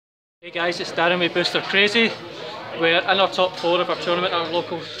Hey guys, it's Darren with Booster Crazy. We're in our top 4 of our tournament at our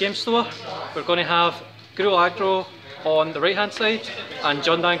local game store. We're going to have Gruul Aggro on the right hand side and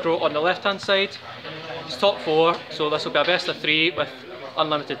John Aggro on the left hand side. It's top 4, so this will be a best of 3 with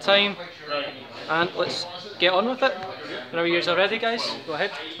unlimited time. And let's get on with it. Whenever you guys are ready, guys, go ahead.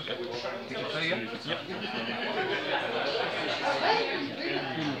 Okay. Yep.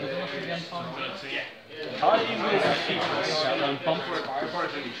 How do you move your feet?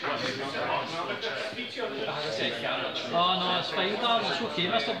 Oh no, it's fine, Darren. It's okay,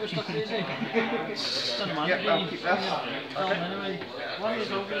 Mr. Booster Crazy. Doesn't matter. Yep, I'll keep this. Okay. Anyway.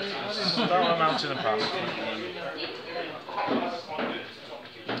 Start on mountain and pass.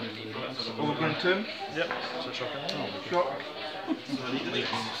 Overgrown tomb? Yep, so shocking. Shock. I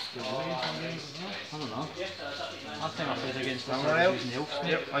don't know. Last time I played against this, Someone I else? was using elf.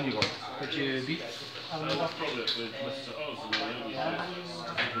 Yep, and you go. Did you beat? And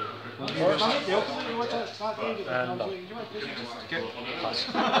pass.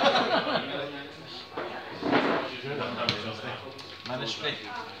 Ministry.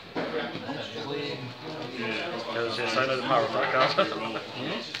 There's the sign of the power of that card.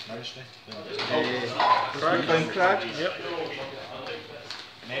 Ministry. Crag? Yep.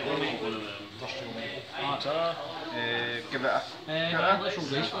 Give it a Let's roll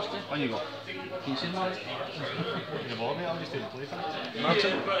dice first. on you go. Can you see them? I'm just doing play for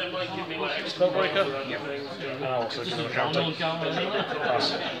Mountain. Spellbreaker. Yep. And I'll also give it a counter. Pass.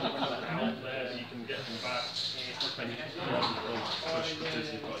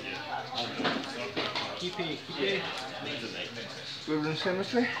 Keep it. Gruul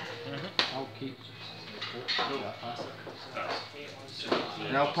Cemetery. I'll keep.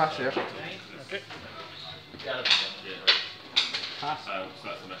 And I'll pass here. Okay. Pass. So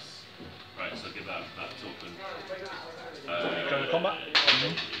that's a miss. Right, so give that token. Go to combat.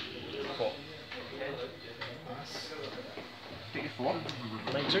 4. Take your 4.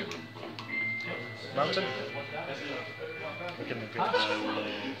 Main 2. Mountain. We can get pass.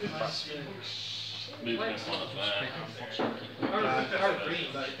 Move this one up there.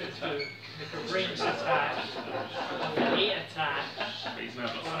 Ranged attack, 8 attack, He's now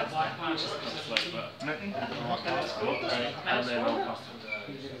got 6 like that. Nothing. And then I'll pass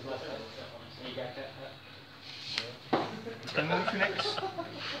Can move Phoenix.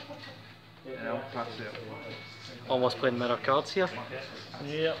 And I'll pass it. Almost playing mirror cards here.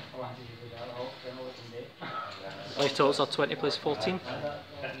 Yep. Life totals are 20 plus 14.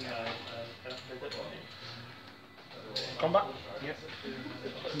 Combat. Yep.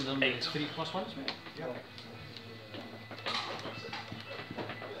 8. 3 plus 1.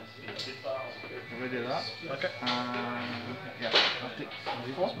 Can we do that? Okay. Yeah, I'll take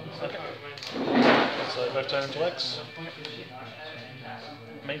 4. Okay. So both turn into X.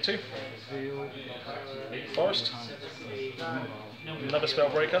 Main 2. Forest. Another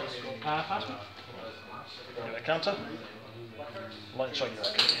Spellbreaker. Pass me. Get a counter. Light Shock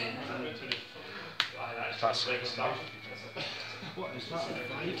Rock. Pass. What is that?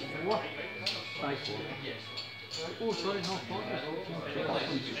 5-4? 5-4. Oh, sorry, no, 4.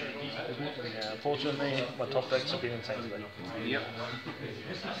 Yeah, unfortunately, my top decks have been insane today. Yep.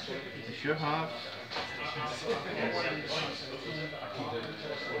 You sure have.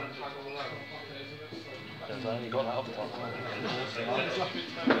 Because I only got that off the top.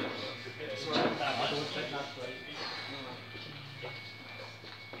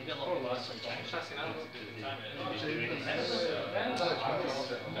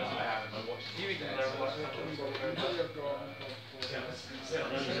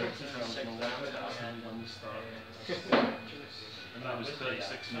 And that was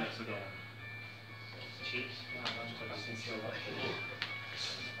 36 minutes ago.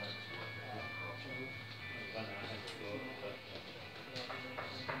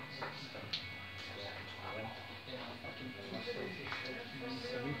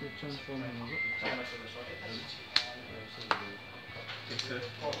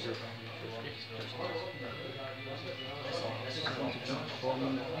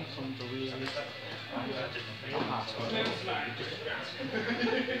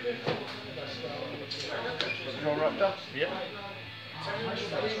 You're wrapped up? Yep.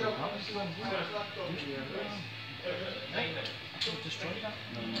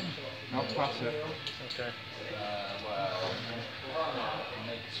 I'll pass it. Okay.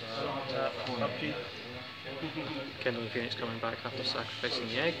 So, tap, upkeep. Kindle Phoenix coming back after sacrificing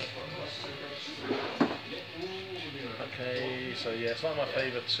the egg. Okay, so yeah, it's not my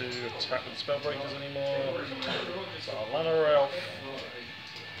favour to attack with Spellbreakers anymore. So I'll Lana Elf,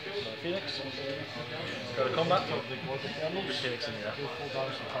 Phoenix. Go to combat. With Phoenix in the air.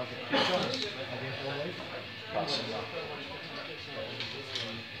 Pass.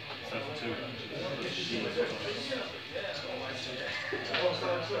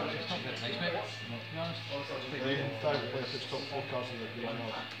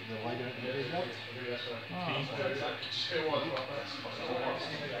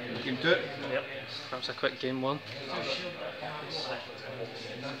 Game 2. Yep. Perhaps a quick game 1.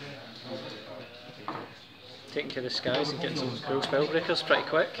 Taking to the skies and getting some Gruul spellbreakers pretty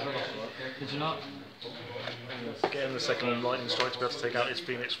quick. Did you not? Getting the second lightning strike to be able to take out his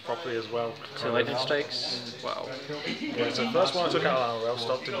Phoenix properly as well. 2 lightning strikes. Wow. Yeah, so the first one I took out of Aggro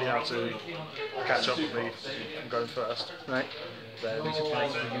stopped him being able to catch up with me from going first. Right. Then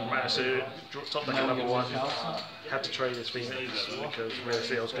managed to top deck another one. Had to trade his Phoenix because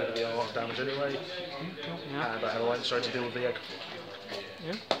realistically I was going to get a lot of damage anyway. Yeah. And I had a lightning strike to deal with the egg.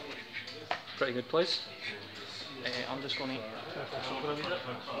 Yeah. Pretty good place. I'm just going to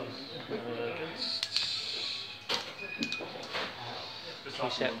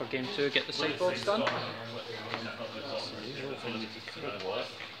reset for game 2, get the sideboards done.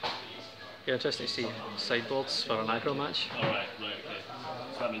 Yeah, interesting to see sideboards for an aggro match. Alright, right, okay.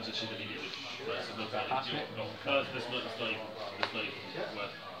 So that means that she's immediately. Right, so no value. No, there's no worth worrying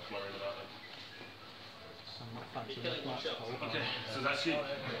about it. Okay, so that's you.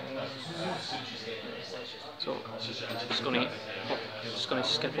 So just going to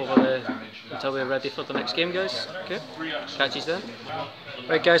skip over until we're ready for the next game, guys. Okay, catch you then.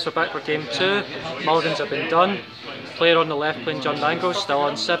 Right, guys, we're back for game 2. Mulligans have been done. Player on the left playing John Dango still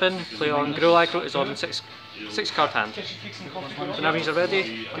on 7. Player on Gruul Aggro is on 6 card hand. Whenever you're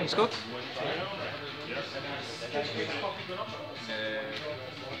ready, let's go.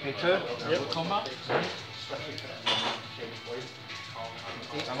 Game 2. Yep. Combat?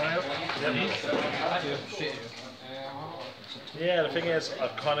 Yeah, the thing is,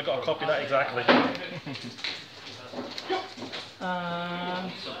 I've kind of got to copy that exactly.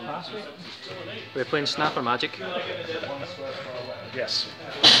 Pass it. We're playing Snapper Magic. Yes.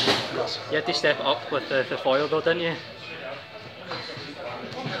 You had to step up with the foil though, didn't you?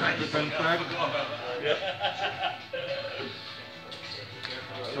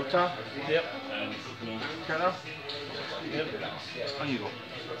 Filter. Yep. Counter. Yep. On you go.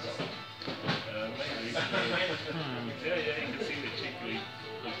 Yeah, you can see the cheekily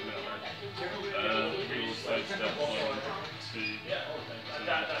looking at that. We will sidestep 1, 2.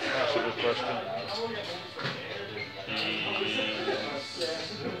 That's a good question.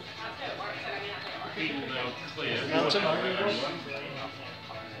 Even though clear. Mountain.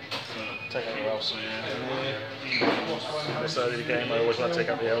 Take out the else. This early in the game, I always want to take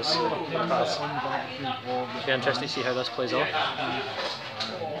out the else. Pass. It'll be interesting to see how this plays off.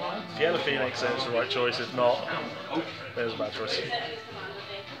 If you have a Phoenix, then it's the right choice. If not, then it's a bad choice.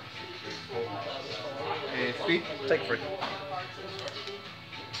 3. Take 3.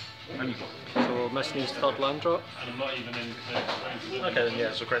 On you go. So missing his third land drop. And I'm not even in the Okay, then yeah,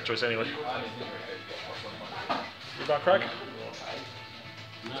 it's the correct choice anyway. You got Craig?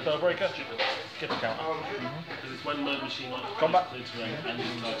 Spellbreaker? Get the count. Because it's when mode machine Combat. clear terrain and you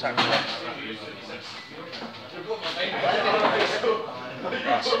know Attack.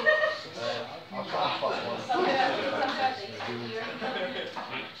 Pass.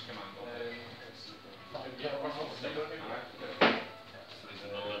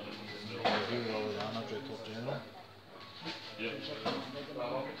 Yep.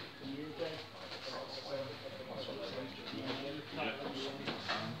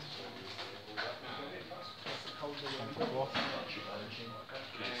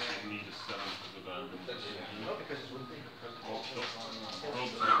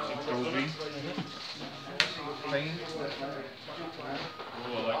 Fine.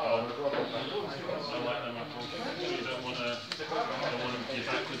 Oh, I like them apples. You don't want to be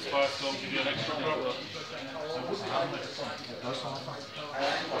backwards fast, so I'll give you an extra drop.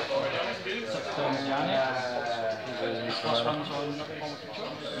 Plus one's on.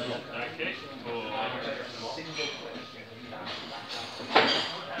 Okay.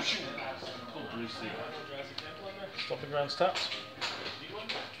 Oh, Brucey. Stopping ground's tapped.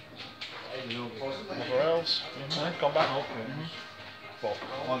 Other elves. Combat. 4.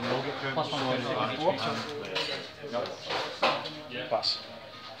 On no get count. Plus one, Pass.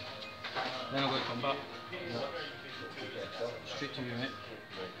 then I'll go to combat. Straight to you, mate.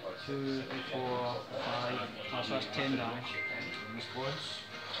 2, 3, 4, 5. Oh, so that's 10 damage. Miss points.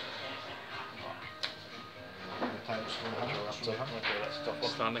 Times 100. Okay, that's a tough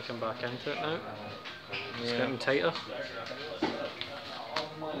one. Starting to come back into it now. It's getting tighter.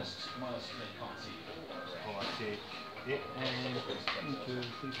 Oh, I take 8. 1, 2,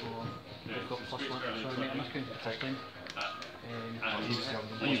 3, 4. We've got +1. Sorry, mate, I miscounted the first time.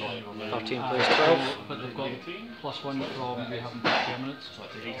 13 plays 12. But they've got +1 from you having permanents. So I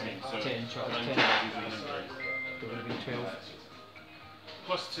take 18. 10, so it's 10. There would have been 12.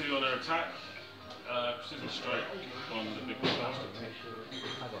 +2 on her attack. Precision strike on the big one. I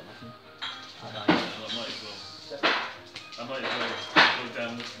got nothing. I might as well. I might as well go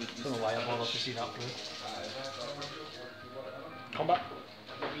down this. I don't know why I bothered to see that through. Combat.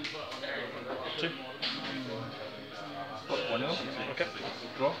 2. One else. Okay.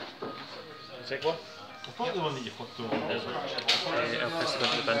 Draw. Take 1. I thought the one that you flipped over was I'll press the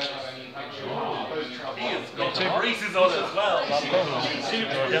button to the bench. Got 2 braces on as well. I didn't really see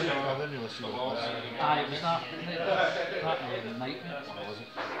what it was. Aye, it was that nightmare. What was it?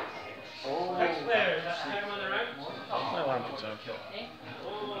 My lamp is on.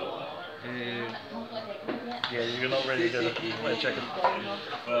 Yeah, you're not ready to do it. Wait, check it.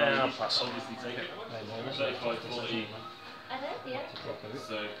 I'll pass. Obviously take it. 35, 40.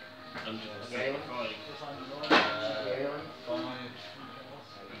 So, 175.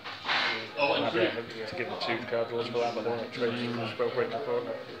 Oh, and Yeah, to give them 2 card draws for that, but they won't trade you spell breaker for it.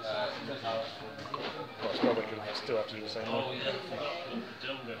 Well, spell breaker still have to do the same one.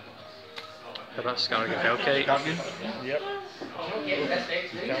 How about Scarrigan Hellkite? Guardian? Yep. Counter,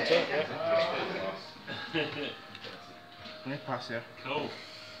 yep. Yeah, pass there. Cool.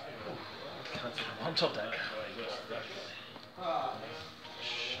 On top deck.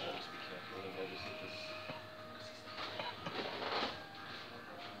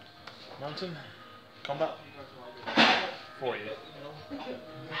 Mountain. Combat. 40.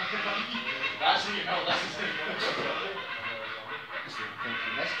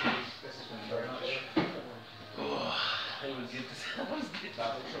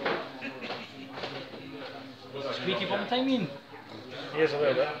 Squeaky bum timing. Here's a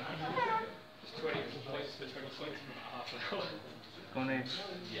little bit. Gonna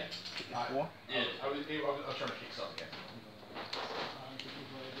 4.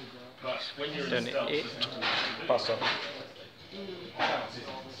 But when you're in Down to stealth, 8. Pass up.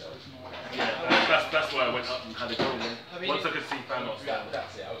 yeah, that's why I went up and had a go. Once I could see Thanos down.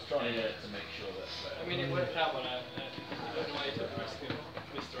 That's it, I was trying Yeah, yeah. to make sure that. I mean, it worked out when I don't know why you took the risk of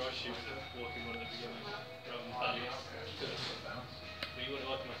Mr. Osh walking one at the beginning rather than Thaddeus. But you would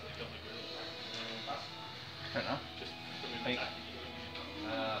have automatically done the Gruul. Don't know. Just from him Like- attacking you.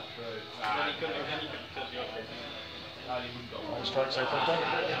 True. Then you couldn't cut the offer. On strike, say something.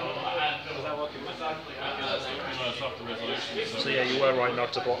 Was that working with that? It's after resolution. So yeah, you were right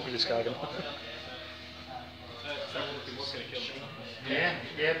not to block with this Skagan. What's going to kill me? Yeah,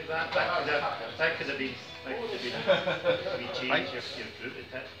 that could have been changed your group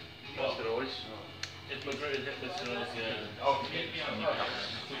attack. Mr. Oz. If Magruder hit Mr. Oz, yeah. Oh,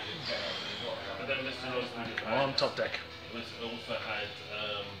 But then Mr. Oz On top deck. also had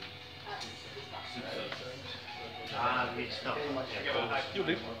super senses. Great stuff. You'll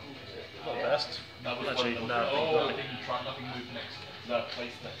do. Not the best. That was Actually, one of no. the- Oh, didn't try, nothing moved next. no,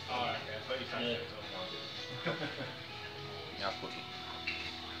 place next. Alright, okay, I thought you found Yeah. it. Yeah, I've got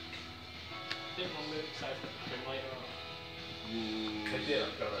Didn't one move south from later on? They did.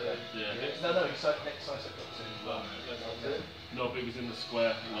 Yeah. No, next size I've got to. No, but it was in the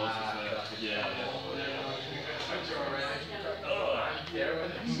square. And Oz was there. Yeah.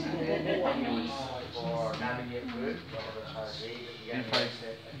 For navigate route, 5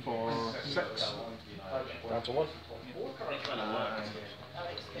 for 6. Down to 1. It kind of worked.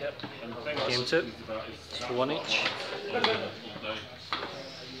 Yep. And the thing I Game was 2. pleased about is It's 1 each. all day.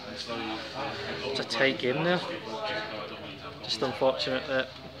 And so It's a tight game there. Just unfortunate that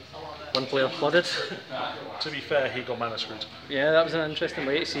one player flooded. To be fair, he got mana screwed. Yeah, that was an interesting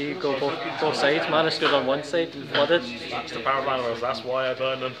way to see you go both sides. Mana stood on one side and flooded. That's the power of mana, that's why I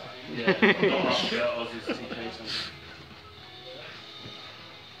burned them.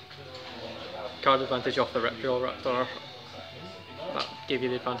 Card advantage off the Riptail Raptor. That gave you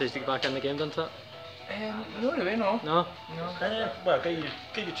the advantage to get back in the game, didn't it? Not really, no. No? Well, get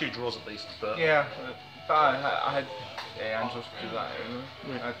you 2 draws at least, but Yeah, but I had answers to that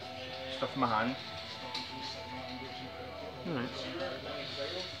anyway. I had stuff in my hand. Alright.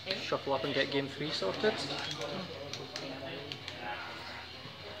 Shuffle up and get game 3 sorted.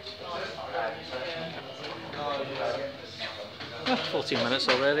 14 minutes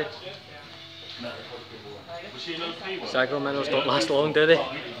already. Was she an OP one? Aggro minnows don't last long, do they?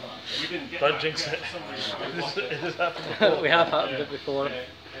 We didn't get Don't that jinx yet it. for some reason. It has happened before. We have happened it before.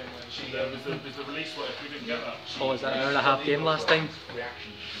 There's the release what if we didn't get that. Oh, was that an hour and a half game last time? 1,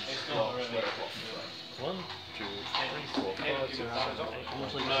 2, 3, 4, 5, 6, 7, 8.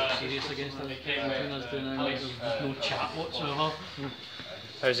 Almost like it's serious against us between us doing now, like there's no chat whatsoever.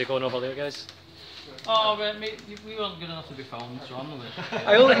 How's it going over there, guys? Oh, but mate, we weren't good enough to be filmed, so I'm not there.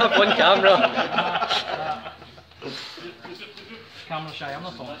 I only have one camera. Camera shy, I'm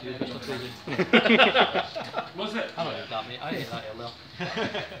not talking to you, Mr. Crazy. Was it? I don't need that, mate. I ate that earlier.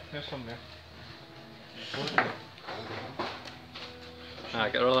 There's some there.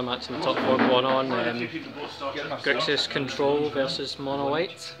 Got another match in the top 4 going on. People both started. Grixis Control versus Mono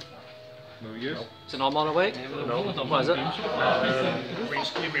White. No use. Is it not Mono White? No. What is it?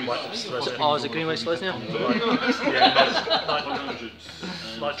 Green white. Oh, is it Green White Selesnya? Yeah,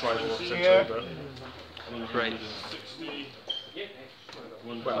 light tribal essentially, but Right. 60.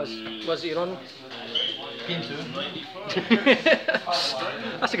 Was it your own? Game 2.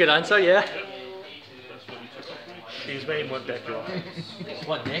 That's a good answer, yeah. his main one deck you are.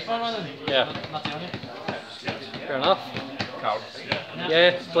 What, deck on running? Yeah. Nothing on it? Fair enough. Cards.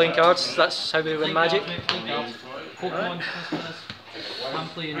 Yeah, playing cards, that's how we win Magic. Playing cards. Pokemon, this. I'm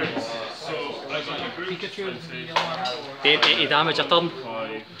playing Pikachu. 80 damage a turn. Nope.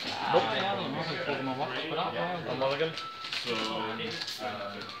 I don't know how Pokemon works, but that's A mulligan.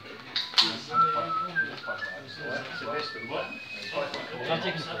 I'm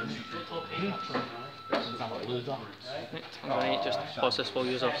taking time. I'm going to just pause this while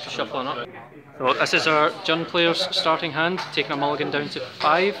you're shuffling up. So this is our Jund player's starting hand, taking a mulligan down to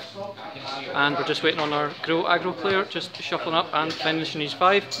 5. And we're just waiting on our Gruul Aggro player, just shuffling up and finishing his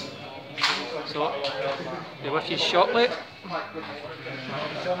 5. So, be with you shortly.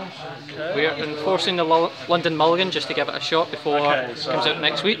 We're enforcing the London Mulligan just to give it a shot before it comes out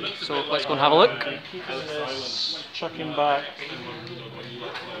next week. So let's go and have a look. Chucking back.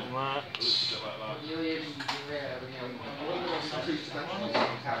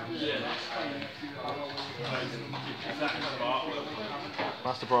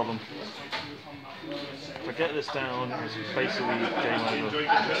 That's the problem. If I get this down, it's basically game over. I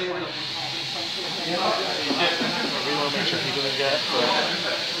really want to make sure he doesn't get it, but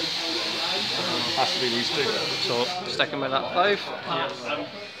has to be these two. So sticking with that 5.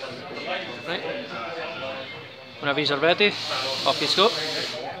 Right. Whenever you're ready, off you go.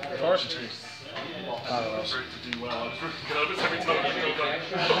 First.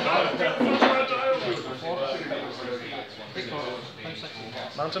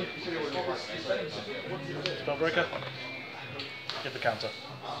 Mountain. Spellbreaker. Hit the counter.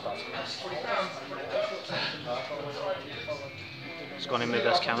 Just going to move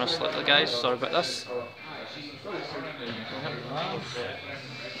this camera slightly, guys. Sorry about this.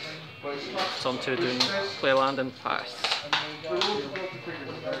 So on to doing play land and pass.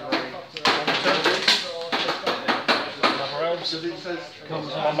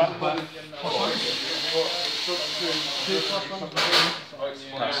 Combat.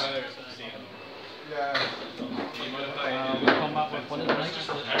 We'll come back with one of the nights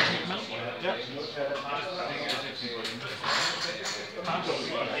so that I can come out. Yep.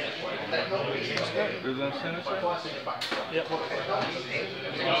 Yep.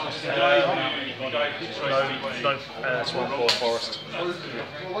 No, Swamp or Forest.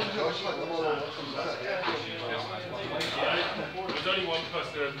 There's only one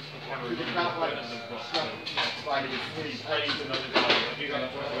person who can he plays another guy.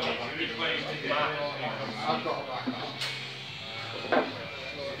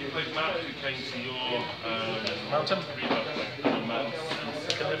 He plays Matt who came to your Mountain.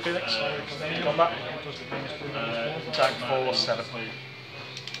 Can the Phoenix? Combat. Attack 4, 7.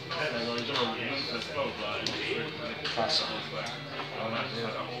 Pass.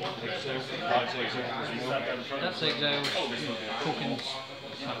 That's Exiles, tokens.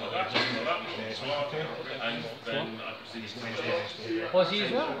 and then I proceeded to Was he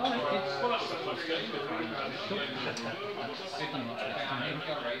as well? Alright, good.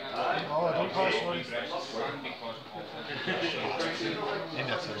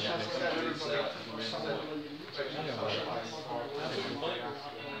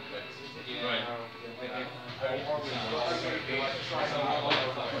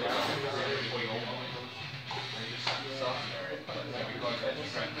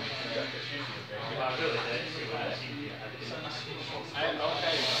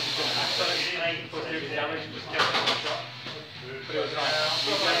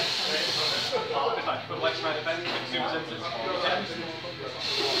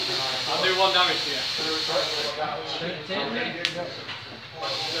 I'll do 1 damage to you.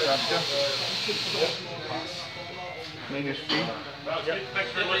 Minus 3. Thank you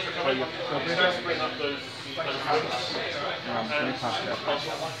very much for coming. Just bring up those points. I'm going to pass that.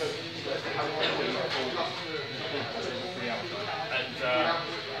 And the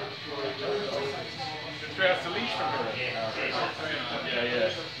 3 has to leave from here.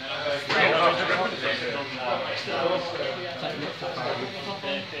 Yeah.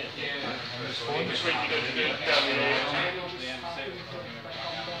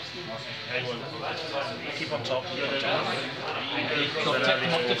 Keep on top. Keep on top. So I've taken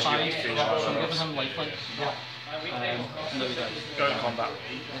him up to 5, so I'm giving him lifelink. No, he does. Go to combat.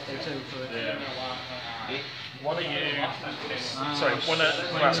 One of you. Sorry, one of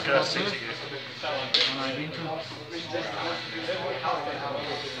Rasker, 6 of you. And I've been through.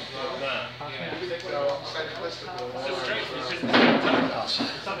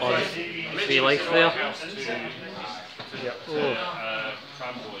 Oh, 3 life there. Oh.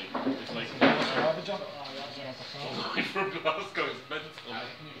 Tramboy is like from Glasgow, it's mental.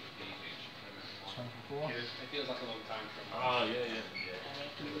 It feels like a long time from. Oh, yeah.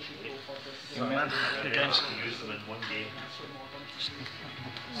 Good man. Good games.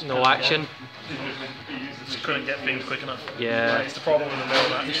 No action. Just couldn't get things quick enough. Yeah. It's the problem with the mill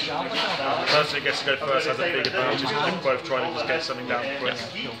match. The person who gets to go first has a big advantage because they're both trying to just get something down quick.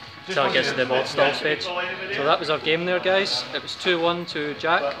 Till it gets to the mod stall stage. So that was our game there, guys. It was 2-1 to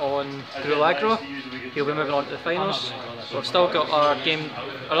Jack on Gruul Aggro. He'll be moving on to the finals. So we've still got our game,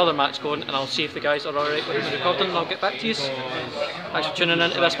 another match going, and I'll see if the guys are alright with the recording and I'll get back to you. Thanks for tuning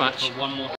in to this match.